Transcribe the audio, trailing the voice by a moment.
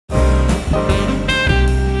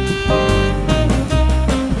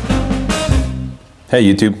Hey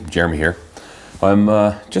YouTube, Jeremy here. I'm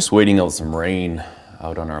just waiting out some rain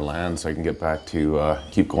out on our land so I can get back to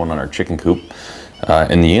keep going on our chicken coop.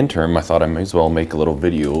 In the interim, I thought I might as well make a little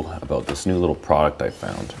video about this new little product I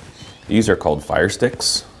found. These are called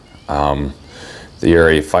FireStix. They are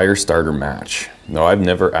a fire starter match. Now, I've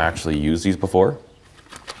never actually used these before.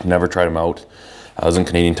 Never tried them out. I was in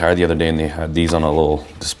Canadian Tire the other day and they had these on a little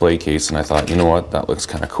display case and I thought, you know what, that looks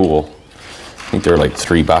kind of cool. I think they're like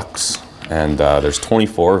 $3. And there's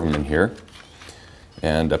 24 of them in here.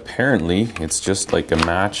 And apparently it's just like a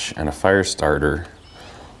match and a fire starter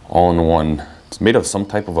all in one. It's made of some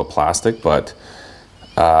type of a plastic, but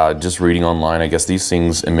just reading online, I guess these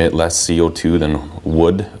things emit less CO2 than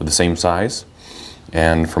wood of the same size.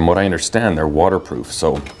 And from what I understand, they're waterproof.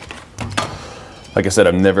 So, like I said,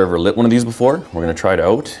 I've never ever lit one of these before. We're gonna try it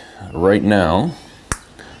out. Right now,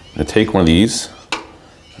 I'm gonna take one of these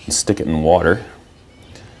and stick it in water.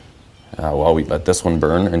 While we let this one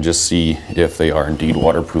burn and just see if they are indeed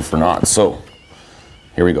waterproof or not. So,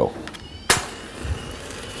 here we go.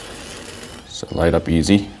 So light up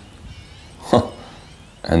easy. Huh.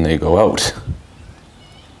 And they go out.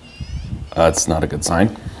 That's not a good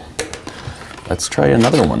sign. Let's try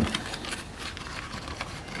another one.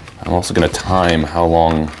 I'm also going to time how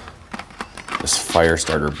long this fire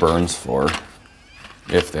starter burns for,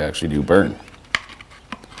 if they actually do burn.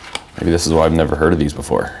 Maybe this is why I've never heard of these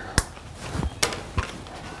before.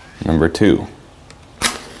 Number 2.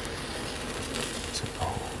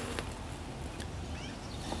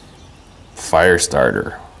 Fire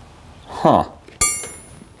starter. Huh.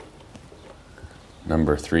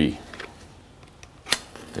 Number 3.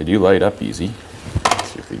 They do light up easy.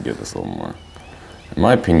 Let's see if we can get this a little more. In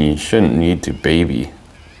my opinion, you shouldn't need to baby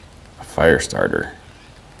a fire starter.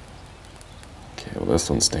 Okay, well this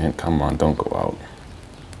one's staying. Come on, don't go out.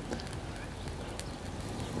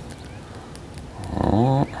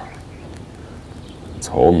 Oh. It's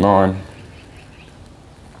holding on.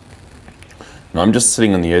 Now I'm just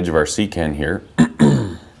sitting on the edge of our sea can here.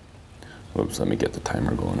 Whoops, let me get the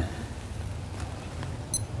timer going.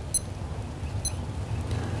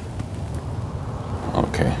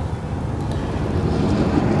 Okay.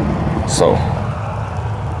 So,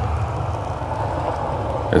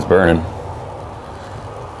 it's burning.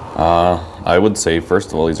 I would say, first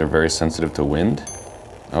of all, these are very sensitive to wind.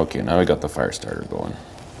 Okay, now we got the fire starter going.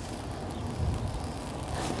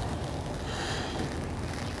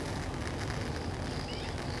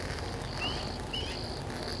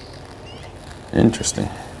 Interesting.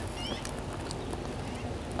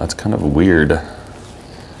 That's kind of weird.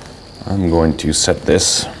 I'm going to set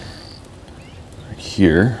this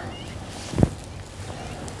here.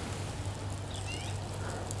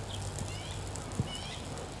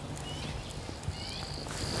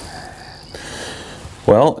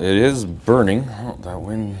 Well, it is burning. Oh, that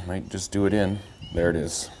wind might just do it in. There it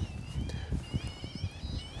is.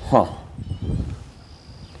 Huh.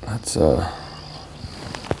 That's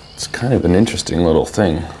it's kind of an interesting little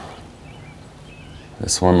thing.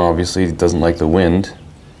 This one obviously doesn't like the wind.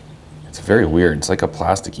 It's very weird. It's like a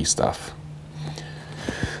plasticky stuff.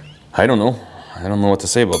 I don't know. I don't know what to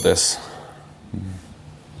say about this.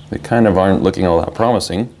 They kind of aren't looking all that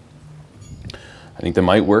promising. I think they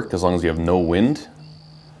might work as long as you have no wind.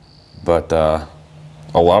 But a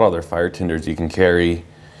lot of other fire tinders you can carry,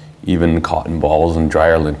 even cotton balls and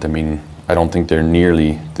dryer lint. I mean, I don't think they're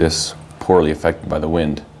nearly this poorly affected by the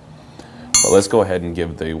wind. But let's go ahead and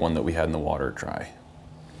give the one that we had in the water a try.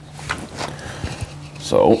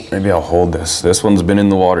 So maybe I'll hold this. This one's been in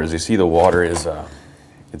the water. As you see, the water is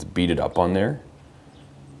it's beaded up on there.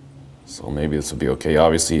 So maybe this will be okay.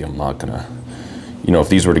 Obviously, I'm not gonna, you know, if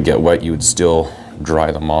these were to get wet, you would still dry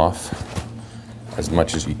them off as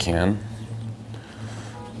much as you can.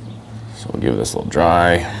 So we'll give this a little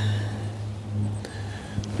dry.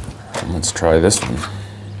 And let's try this one.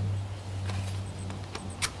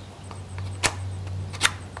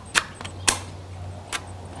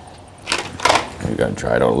 We gotta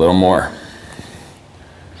dry it out a little more.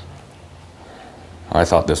 I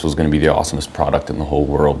thought this was gonna be the awesomest product in the whole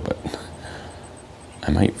world, but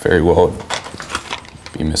I might very well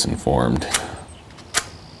be misinformed.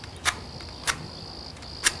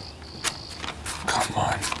 Come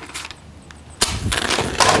on.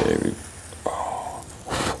 There we go.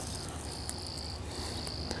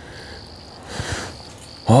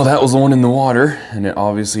 Well, that was the one in the water, and it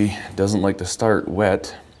obviously doesn't like to start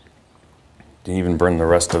wet. Didn't even burn the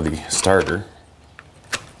rest of the starter.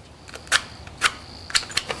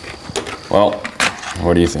 Well,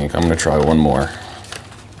 what do you think? I'm gonna try one more.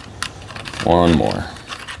 One more.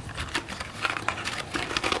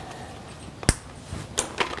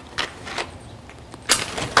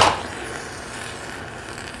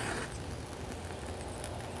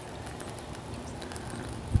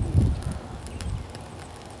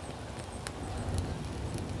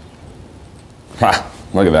 Ah,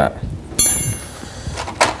 look at that.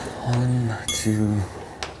 1, 2,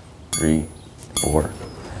 3, 4,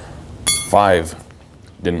 5.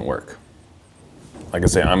 Didn't work. Like I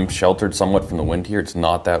say, I'm sheltered somewhat from the wind here. It's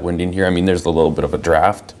not that windy in here. I mean, there's a little bit of a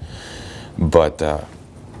draft, but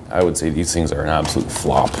I would say these things are an absolute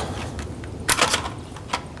flop.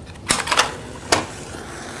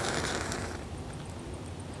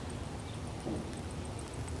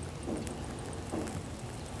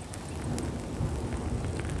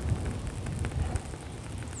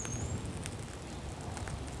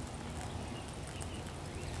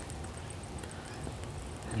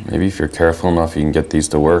 Maybe if you're careful enough, you can get these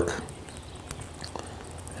to work.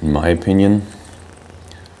 In my opinion,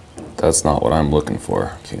 that's not what I'm looking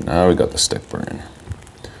for. Okay, now we got the stick burning.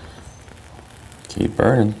 Keep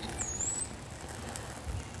burning.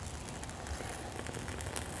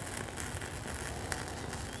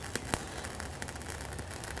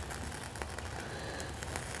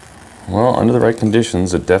 Well, under the right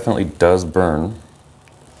conditions, it definitely does burn.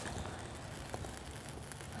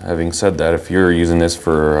 Having said that, if you're using this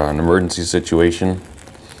for an emergency situation,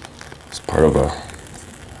 as part of a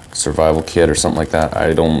survival kit or something like that,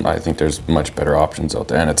 I think there's much better options out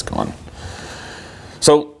there, and it's gone.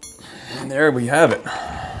 So, there we have it.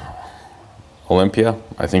 Olympia,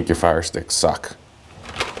 I think your FireStix suck.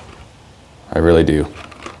 I really do.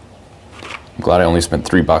 I'm glad I only spent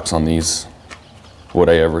 $3 on these. Would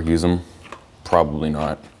I ever use them? Probably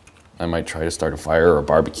not. I might try to start a fire or a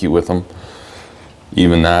barbecue with them.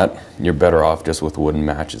 Even that, you're better off just with wooden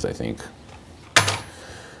matches, I think.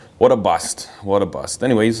 What a bust! What a bust.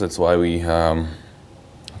 Anyways, that's why we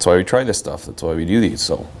try this stuff. That's why we do these.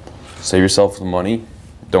 So, save yourself the money.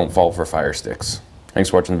 Don't fall for FireStix.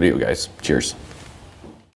 Thanks for watching the video, guys. Cheers.